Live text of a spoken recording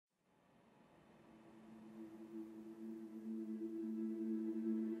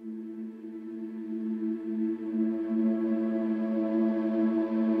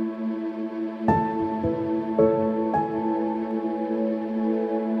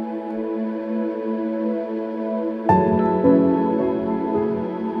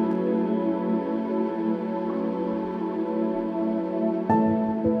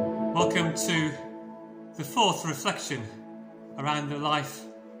welcome to the fourth reflection around the life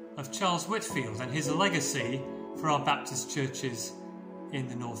of Charles Whitfield and his legacy for our Baptist churches in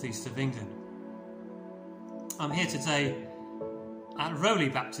the northeast of England. I'm here today at Rowley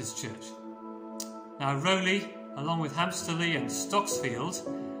Baptist Church. Now Rowley, along with Hampsterley and Stocksfield,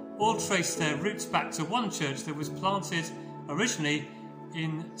 all trace their roots back to one church that was planted originally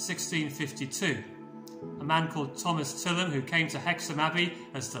in 1652. A man called Thomas Tillam, who came to Hexham Abbey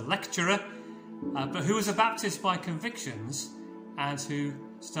as the lecturer, but who was a Baptist by convictions and who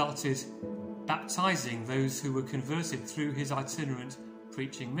started baptising those who were converted through his itinerant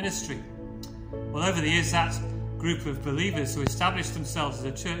preaching ministry. Well, over the years, that group of believers who established themselves as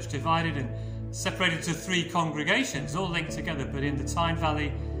a church divided and separated to three congregations, all linked together, but in the Tyne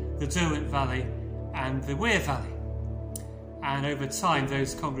Valley, the Derwent Valley and the Wear Valley. And over time,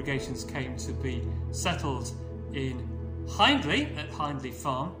 those congregations came to be settled in Hindley, at Hindley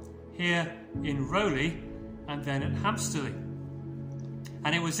Farm, here in Rowley, and then at Hampsterley.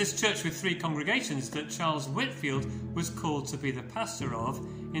 And it was this church with three congregations that Charles Whitfield was called to be the pastor of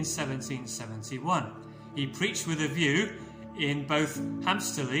in 1771. He preached with a view in both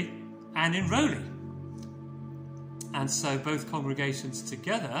Hampsterley and in Rowley. And so both congregations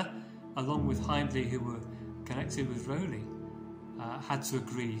together, along with Hindley, who were connected with Rowley, had to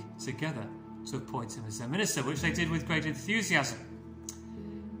agree together to appoint him as their minister, which they did with great enthusiasm.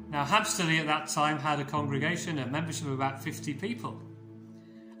 Now, Hampsterley at that time had a congregation, a membership of about 50 people.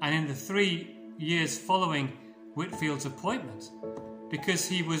 And in the 3 years following Whitfield's appointment, because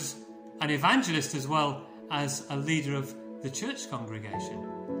he was an evangelist as well as a leader of the church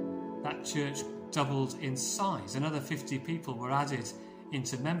congregation, that church doubled in size. Another 50 people were added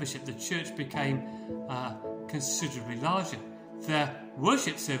into membership. The church became considerably larger. Their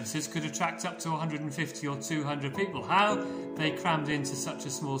worship services could attract up to 150 or 200 people. How they crammed into such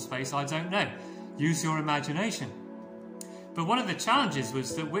a small space, I don't know. Use your imagination. But one of the challenges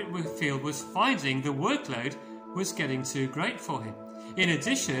was that Whitfield was finding the workload was getting too great for him. In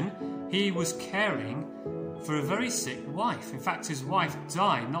addition, he was caring for a very sick wife. In fact, his wife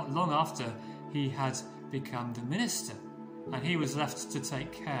died not long after he had become the minister, and he was left to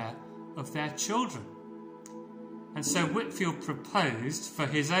take care of their children. And so Whitfield proposed, for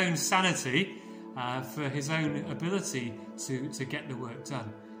his own sanity, for his own ability to get the work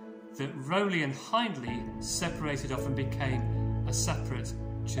done, that Rowley and Hindley separated off and became a separate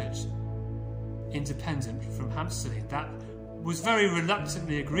church, independent from Hampsterley. That was very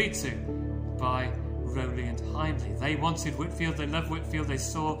reluctantly agreed to by Rowley and Hindley. They wanted Whitfield, they loved Whitfield, they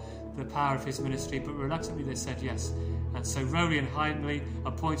saw the power of his ministry, but reluctantly they said yes. And so Rowley and Hindley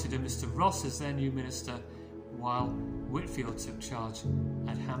appointed a Mr. Ross as their new minister, while Whitfield took charge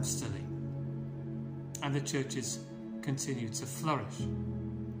at Hampsterley. And the churches continued to flourish.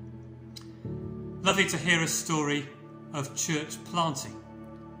 Lovely to hear a story of church planting,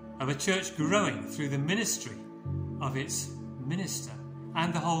 of a church growing through the ministry of its minister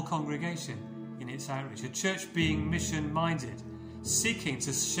and the whole congregation in its outreach. A church being mission-minded, seeking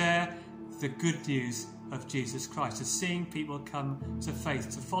to share the good news of Jesus Christ, to seeing people come to faith,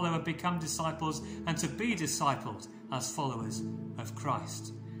 to follow and become disciples, and to be discipled as followers of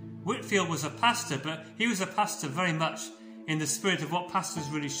Christ. Whitfield was a pastor, but he was a pastor very much in the spirit of what pastors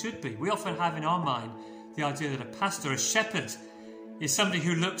really should be. We often have in our mind the idea that a pastor, a shepherd, is somebody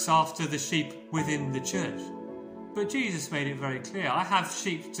who looks after the sheep within the church. But Jesus made it very clear, I have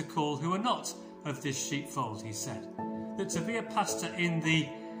sheep to call who are not of this sheepfold, he said. That to be a pastor in the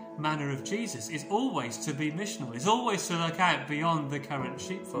manner of Jesus is always to be missional, is always to look out beyond the current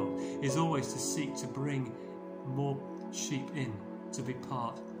sheepfold, is always to seek to bring more sheep in to be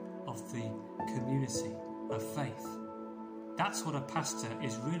part of the community of faith. That's what a pastor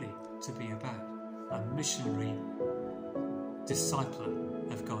is really to be about, a missionary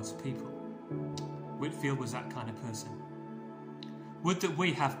discipler of God's people. Whitfield was that kind of person. Would that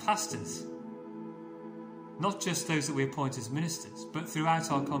we have pastors, not just those that we appoint as ministers, but throughout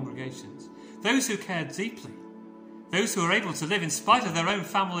our congregations. Those who care deeply, those who are able to live in spite of their own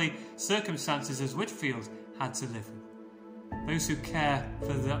family circumstances as Whitfield had to live with. Those who care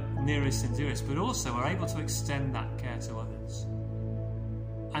for the nearest and dearest, but also are able to extend that care to others.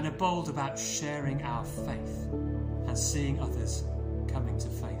 And are bold about sharing our faith and seeing others coming to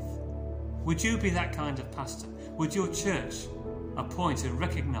faith. Would you be that kind of pastor? Would your church appoint and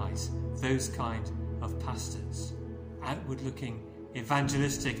recognise those kind of pastors? Outward-looking,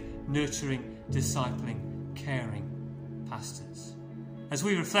 evangelistic, nurturing, discipling, caring pastors. As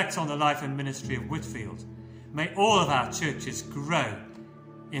we reflect on the life and ministry of Whitfield, may all of our churches grow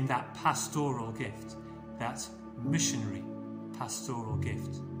in that pastoral gift, that missionary pastoral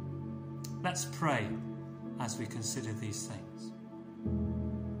gift. Let's pray as we consider these things.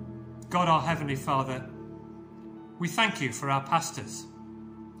 God, our Heavenly Father, we thank you for our pastors,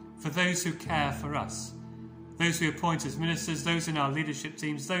 for those who care for us, those who appoint as ministers, those in our leadership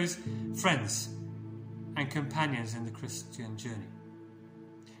teams, those friends and companions in the Christian journey.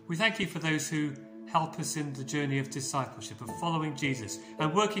 We thank you for those who help us in the journey of discipleship, of following Jesus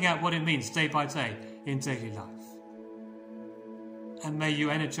and working out what it means day by day in daily life. And may you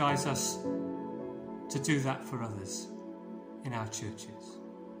energize us to do that for others in our churches.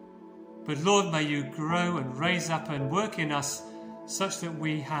 But Lord, may you grow and raise up and work in us such that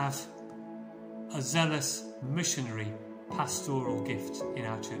we have a zealous missionary pastoral gift in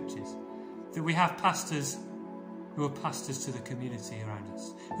our churches. That we have pastors who are pastors to the community around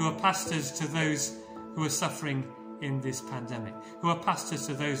us, who are pastors to those who are suffering in this pandemic, who are pastors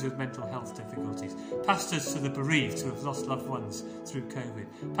to those with mental health difficulties, pastors to the bereaved who have lost loved ones through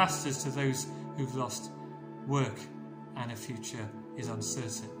COVID, pastors to those who've lost work and a future is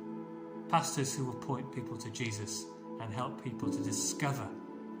uncertain, pastors who will point people to Jesus and help people to discover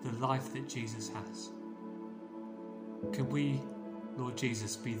the life that Jesus has. Can we, Lord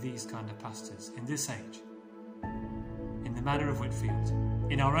Jesus, be these kind of pastors in this age, in the manner of Whitfield,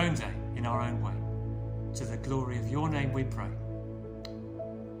 in our own day, in our own way? To the glory of your name we pray.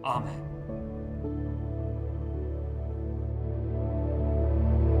 Amen.